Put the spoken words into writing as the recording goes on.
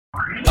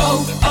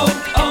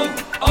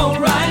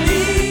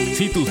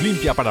Si tus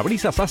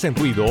limpiaparabrisas hacen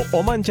ruido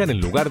o manchan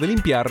en lugar de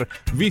limpiar,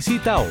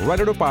 visita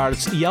O'Reilly Auto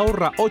Parts y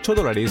ahorra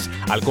 $8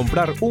 al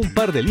comprar un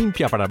par de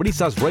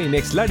limpiaparabrisas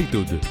Rain-X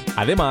Latitude.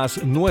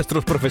 Además,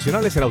 nuestros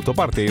profesionales en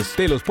autopartes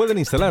te los pueden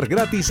instalar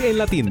gratis en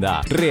la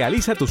tienda.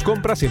 Realiza tus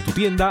compras en tu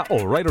tienda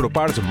O'Reilly Auto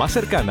Parts más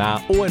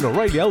cercana o en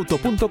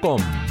O'ReillyAuto.com.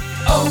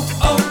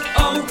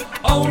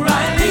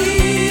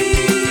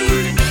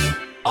 O'Reilly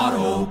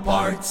Auto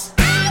Parts.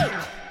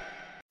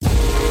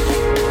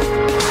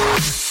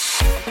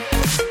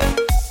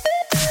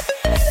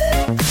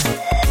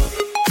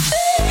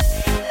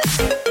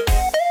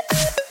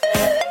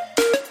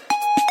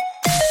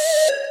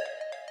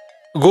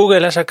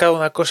 Google ha sacado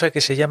una cosa que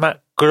se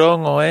llama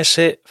Chrome OS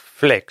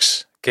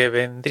Flex, que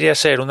vendría a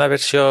ser una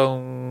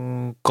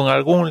versión con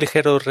algún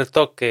ligero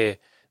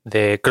retoque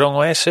de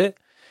Chrome OS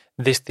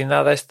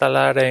destinada a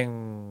instalar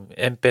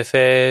en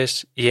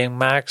PCs y en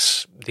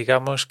Macs,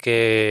 digamos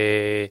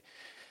que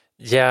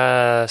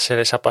ya se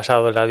les ha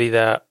pasado la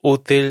vida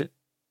útil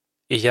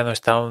y ya no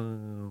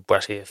están, por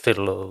así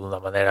decirlo, de una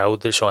manera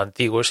útil, son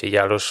antiguos y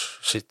ya los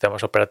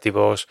sistemas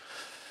operativos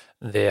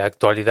de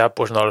actualidad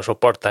pues no lo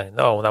soportan,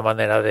 ¿no? Una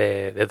manera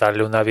de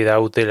darle una vida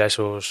útil a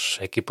esos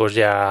equipos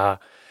ya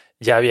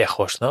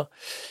viejos, ¿no?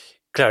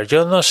 Claro,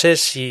 yo no sé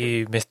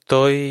si lo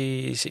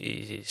estoy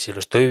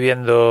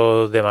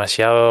viendo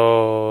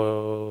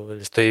demasiado,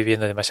 estoy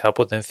viendo demasiado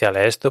potencial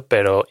a esto,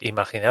 pero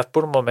imaginad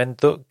por un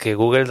momento que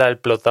Google da el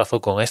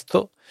pelotazo con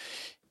esto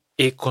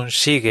y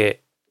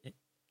consigue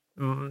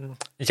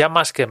ya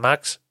más que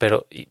Macs,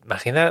 pero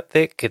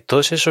imagínate que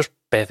todos esos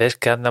PCs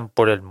que andan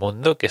por el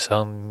mundo, que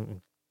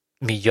son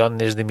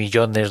millones de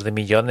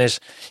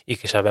millones y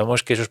que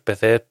sabemos que esos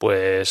PCs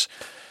pues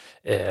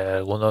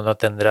alguno no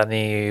tendrá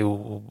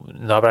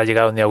no habrá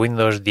llegado ni a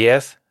Windows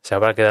 10, se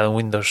habrá quedado en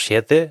Windows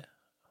 7,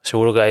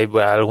 seguro que hay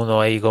alguno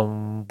ahí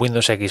con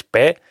Windows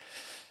XP,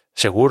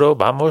 seguro,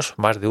 vamos,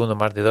 más de uno,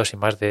 más de dos y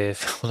más de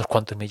unos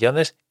cuantos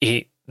millones,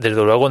 y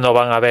desde luego no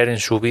van a ver en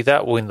su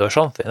vida Windows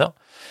 11, ¿no?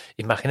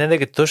 Imagínate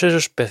que todos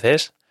esos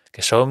PCs,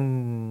 que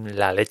son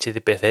la leche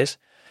de PCs,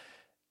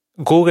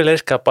 Google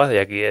es capaz, y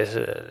aquí es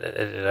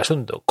el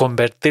asunto,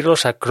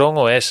 convertirlos a Chrome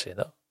OS,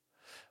 ¿no?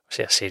 O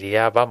sea,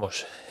 sería,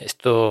 vamos,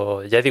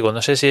 esto, ya digo,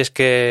 no sé si es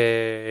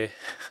que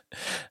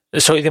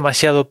soy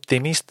demasiado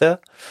optimista,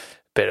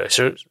 pero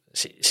eso,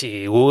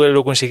 si Google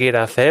lo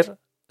consiguiera hacer,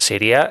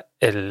 sería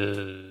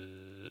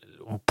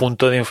un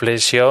punto de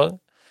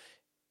inflexión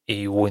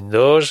y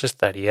Windows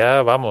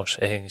estaría, vamos,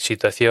 en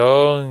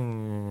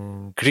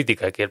situación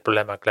crítica. Aquí el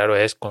problema, claro,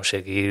 es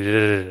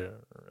conseguir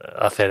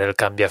hacer el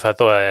cambiazo a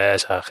toda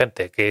esa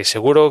gente, que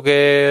seguro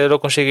que lo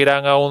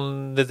conseguirán a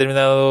un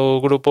determinado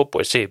grupo,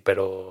 pues sí,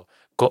 pero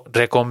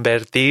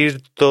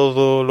reconvertir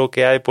todo lo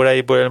que hay por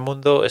ahí por el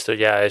mundo, esto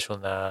ya es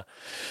una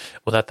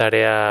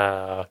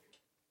tarea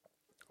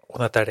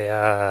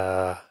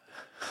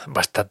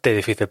bastante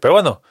difícil, pero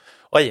bueno,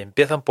 oye,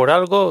 empiezan por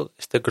algo.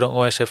 Este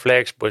Chrome OS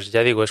Flex, pues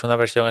ya digo, es una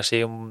versión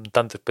así un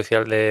tanto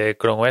especial de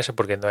Chrome OS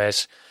porque no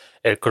es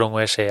el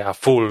Chrome OS a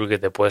full que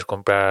te puedes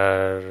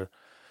comprar,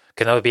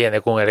 que no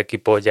viene con el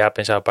equipo ya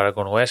pensado para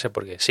Chrome OS,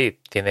 porque sí,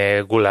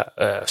 tiene Google,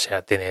 o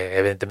sea, tiene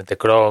evidentemente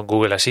Chrome,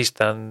 Google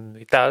Assistant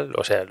y tal,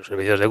 o sea, los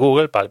servicios de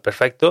Google,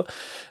 perfecto,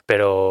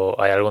 pero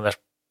hay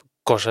algunas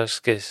cosas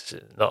que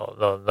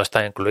no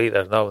están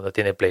incluidas, ¿no? No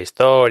tiene Play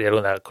Store y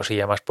alguna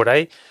cosilla más por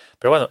ahí,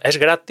 pero bueno, es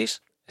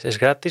gratis,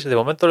 de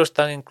momento lo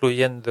están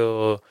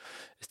incluyendo.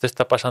 Esto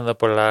está pasando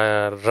por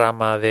la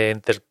rama de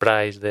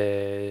Enterprise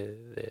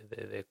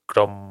de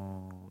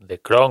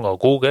Chrome o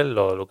Google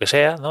o lo que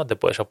sea, ¿no? Te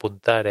puedes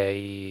apuntar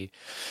y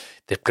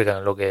te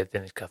explican lo que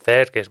tienes que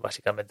hacer, que es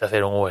básicamente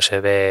hacer un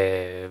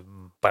USB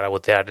para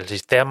botear el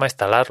sistema,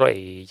 instalarlo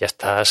y ya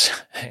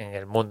estás en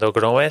el mundo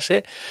Chrome OS.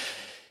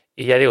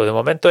 Y ya digo, de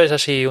momento es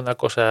así una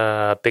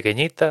cosa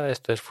pequeñita.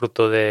 Esto es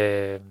fruto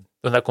de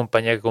una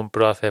compañía que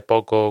compró hace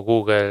poco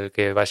Google,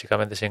 que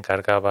básicamente se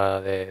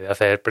encargaba de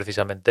hacer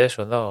precisamente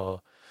eso,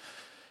 ¿no?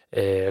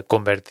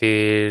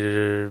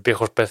 Convertir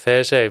viejos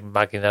PCs en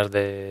máquinas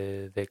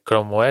de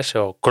Chrome OS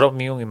o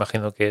Chromium,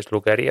 imagino que es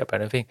lo que haría,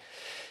 pero en fin,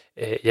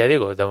 ya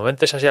digo, de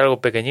momento es así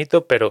algo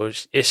pequeñito, pero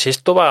si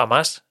esto va a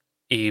más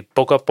y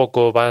poco a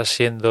poco va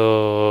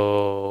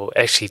siendo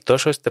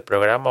exitoso este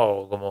programa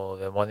o como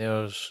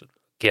demonios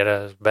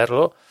quieras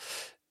verlo,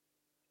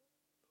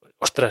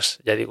 ostras,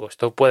 ya digo,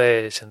 esto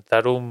puede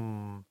sentar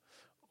un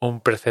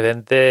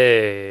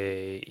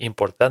precedente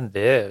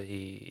importante, ¿eh?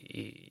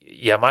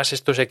 Y además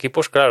estos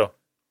equipos, claro,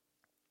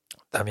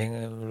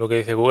 también lo que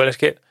dice Google es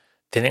que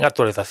tienen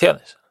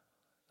actualizaciones.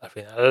 Al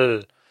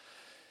final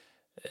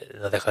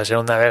no deja de ser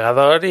un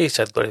navegador y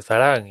se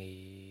actualizarán.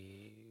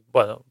 Y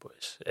bueno,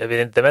 pues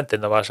evidentemente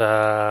no vas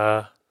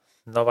a,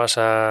 no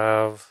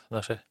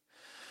sé,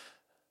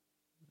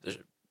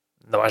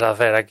 no vas a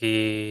hacer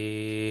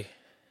aquí,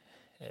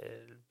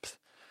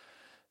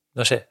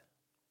 no sé,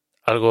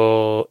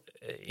 algo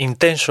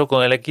intenso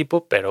con el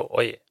equipo, pero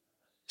oye,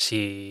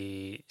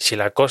 si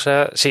la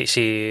cosa,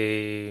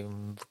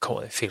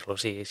 ¿cómo decirlo?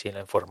 Si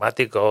la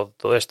informática o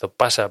todo esto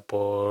pasa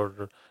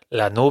por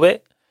la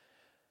nube,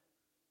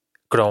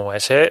 Chrome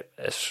OS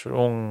es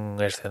un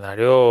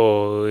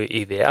escenario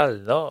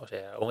ideal, ¿no? O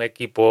sea, un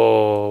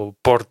equipo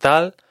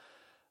portal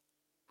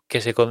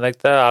que se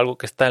conecta a algo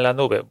que está en la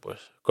nube, pues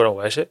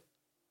Chrome OS,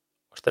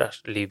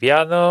 ostras,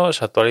 liviano,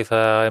 se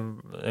actualiza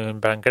en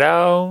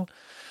background,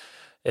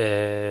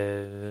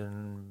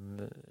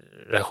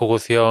 la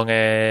ejecución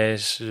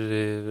es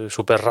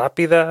súper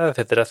rápida,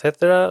 etcétera,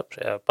 etcétera. O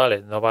sea,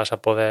 vale, no vas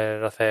a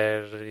poder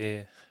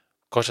hacer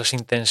cosas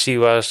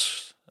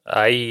intensivas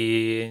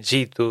ahí in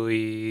situ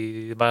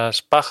y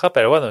más paja,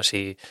 pero bueno,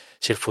 si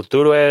el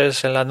futuro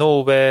es en la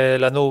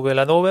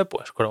nube,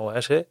 pues Chrome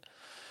OS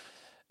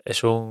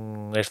es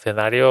un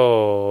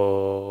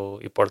escenario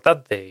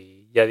importante.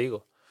 Y ya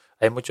digo,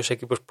 hay muchos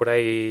equipos por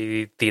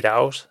ahí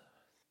tirados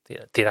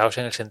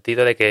en el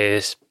sentido de que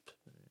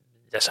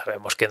ya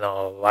sabemos que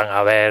no van a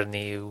haber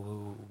ni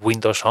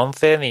Windows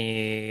 11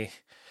 ni...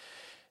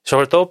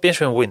 Sobre todo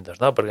pienso en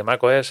Windows, ¿no? Porque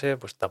macOS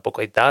pues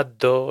tampoco hay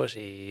tantos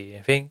y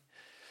en fin.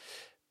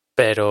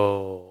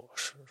 Pero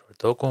sobre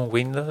todo con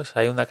Windows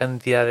hay una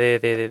cantidad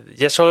de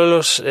ya solo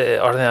los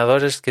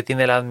ordenadores que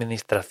tiene la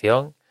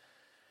administración,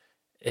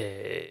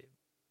 que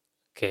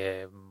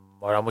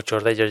ahora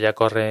muchos de ellos ya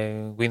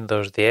corren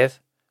Windows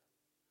 10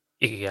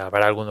 y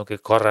habrá alguno que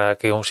corra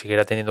que aún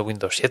siguiera teniendo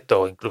Windows 7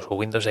 o incluso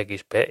Windows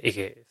XP y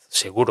que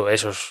seguro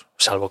esos,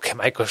 salvo que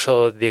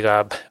Microsoft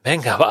diga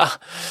venga va,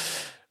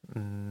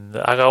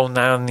 haga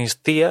una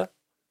amnistía,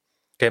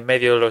 que en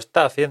medio lo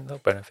está haciendo,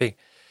 pero en fin,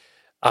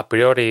 a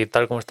priori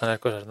tal como están las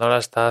cosas no la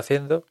está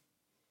haciendo.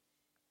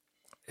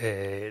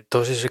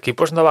 Todos esos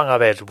equipos no van a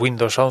ver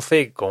Windows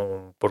 11 y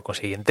por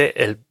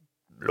consiguiente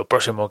lo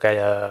próximo que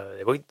haya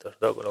de Windows,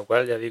 ¿no? Con lo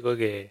cual ya digo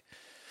que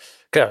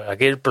claro,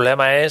 aquí el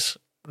problema es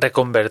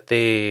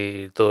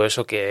reconvertir todo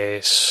eso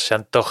que se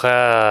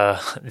antoja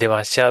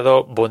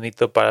demasiado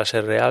bonito para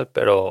ser real,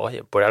 pero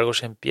oye, por algo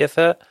se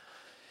empieza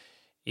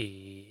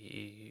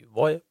y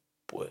bueno,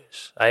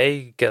 pues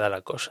ahí queda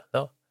la cosa,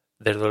 ¿no?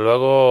 Desde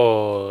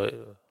luego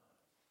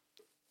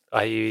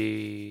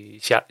hay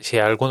si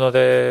alguno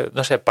de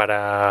no sé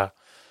para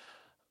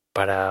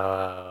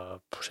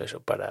pues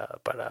eso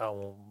para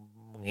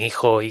un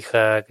hijo o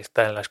hija que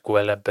está en la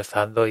escuela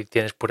empezando y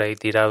tienes por ahí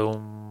tirado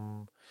un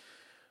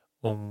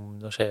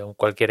no sé,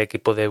 cualquier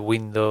equipo de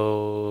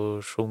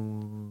Windows,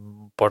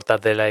 un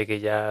portátil ahí que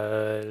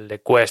ya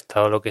le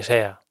cuesta o lo que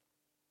sea,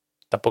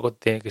 tampoco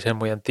tiene que ser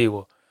muy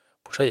antiguo,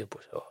 pues oye,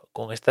 pues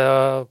con el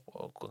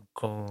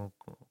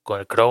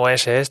Chrome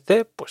OS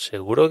pues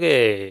seguro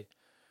que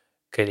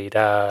le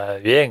irá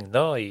bien,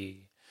 ¿no?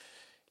 Y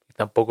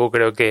tampoco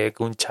creo que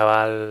un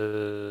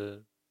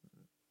chaval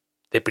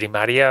de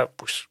primaria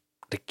pues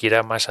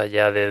requiera más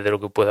allá de lo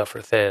que pueda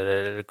ofrecer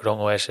el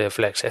Chrome OS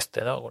Flex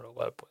 ¿no? Con lo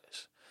cual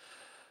pues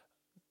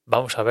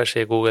vamos a ver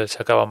si Google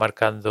se acaba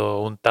marcando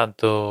un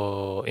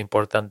tanto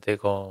importante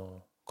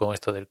con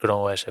esto del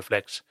Chrome OS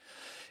Flex.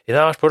 Y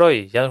nada más por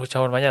hoy, ya nos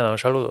escuchamos mañana, un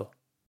saludo.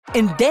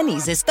 En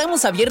Denny's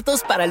estamos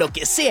abiertos para lo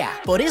que sea.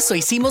 Por eso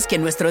hicimos que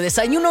nuestro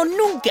desayuno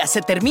nunca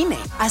se termine.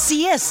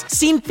 Así es,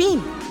 sin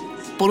fin.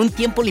 Por un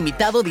tiempo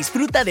limitado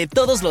disfruta de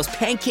todos los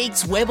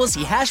pancakes, huevos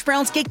y hash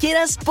browns que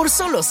quieras por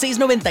solo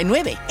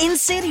 $6.99. En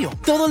serio,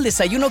 todo el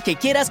desayuno que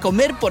quieras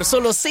comer por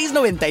solo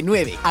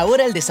 $6.99.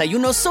 Ahora el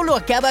desayuno solo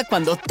acaba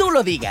cuando tú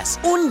lo digas.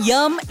 Un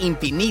yum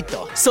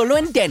infinito, solo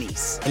en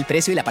Denny's. El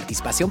precio y la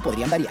participación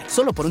podrían variar,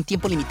 solo por un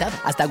tiempo limitado,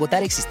 hasta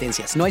agotar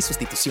existencias. No hay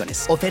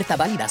sustituciones. Oferta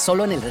válida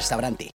solo en el restaurante.